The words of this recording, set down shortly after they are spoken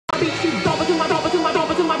In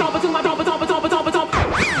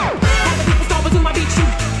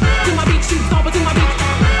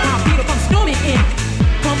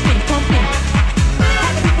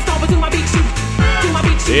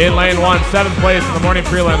lane 1, 7th place in the morning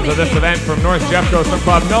prelims of this event from North Jeffco Swim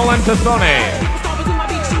Club, Nolan Tassone.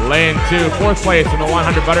 Lane 2, 4th place in the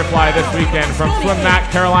 100 butterfly this weekend from Swim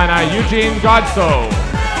Mac, Carolina, Eugene Godso.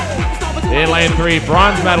 In lane 3,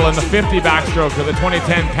 bronze medal in the 50 backstroke of the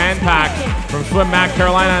 2010 Pan Pac from Swim Mac,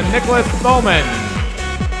 Carolina, Nicholas Thoman.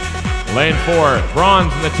 Lane 4,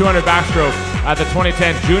 bronze in the 200 backstroke at the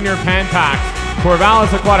 2010 Junior Pan Pac,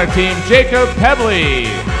 Corvallis Aquatic Team, Jacob Pebley.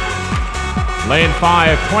 Lane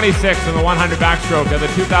 5, 26 in the 100 backstroke at the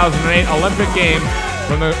 2008 Olympic Games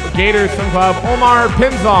from the Gators Swim Club, Omar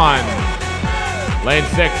Pinzon. Lane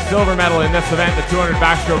 6, silver medal in this event, the 200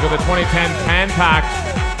 backstroke of the 2010 Pan Pac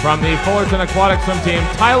from the Fullerton Aquatic Swim Team,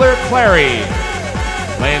 Tyler Clary.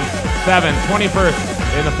 Lane 7, 21st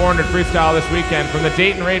in the 400 freestyle this weekend from the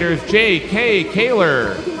Dayton Raiders, J.K.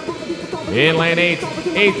 Kaler. In lane 8,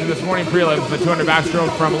 8th in this morning prelims, the 200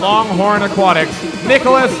 backstroke from Longhorn Aquatics,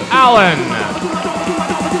 Nicholas Allen.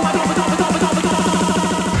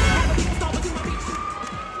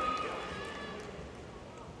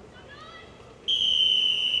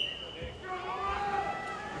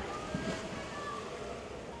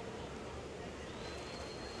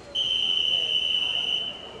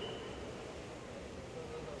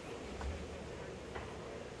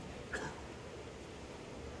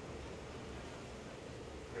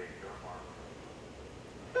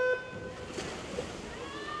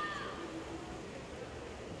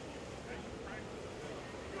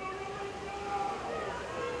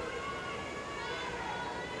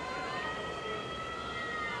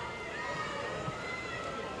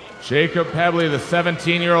 Jacob Pebley, the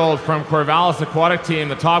 17-year-old from Corvallis Aquatic Team,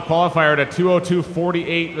 the top qualifier at a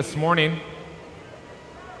 2:02.48 this morning.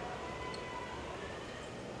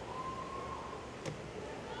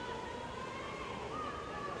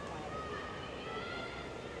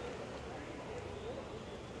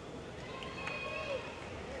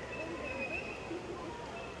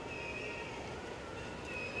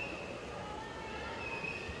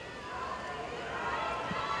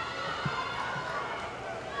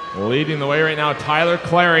 Leading the way right now, Tyler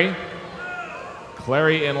Clary.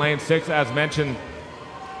 Clary in lane 6, as mentioned,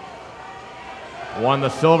 won the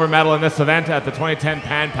silver medal in this event at the 2010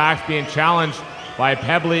 Pan Pac, being challenged by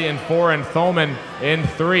Pebley in 4 and Thoman in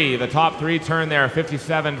 3. The top 3 turn there,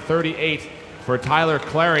 57.38 for Tyler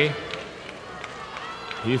Clary.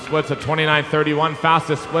 He splits a 29.31,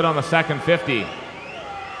 fastest split on the second 50.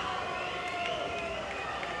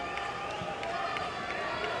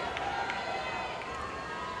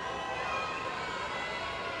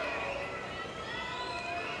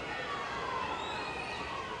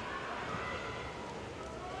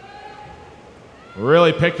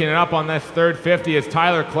 Really picking it up on this third 50 is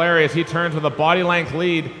Tyler Clary as he turns with a body length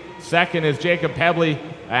lead. Second is Jacob Pebley,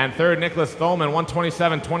 and third Nicholas Thoman,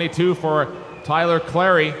 127.22 for Tyler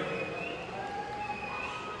Clary.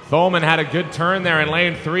 Thoman had a good turn there in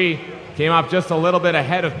lane 3, came up just a little bit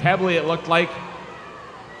ahead of Pebley, it looked like.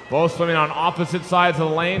 Both swimming on opposite sides of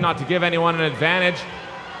the lane, not to give anyone an advantage.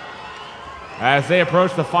 As they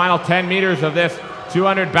approach the final 10 meters of this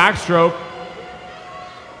 200 backstroke,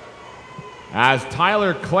 as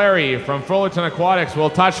Tyler Clary from Fullerton Aquatics will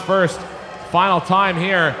touch first. Final time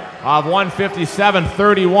here of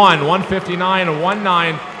 1:57.31,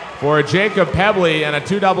 1:59.19 for Jacob Pebley, and a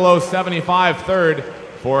 2:00.75 third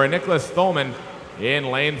for Nicholas Thoman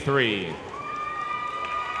in lane 3.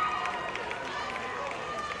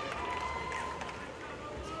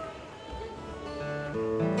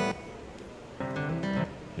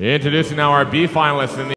 Introducing now our B finalists in the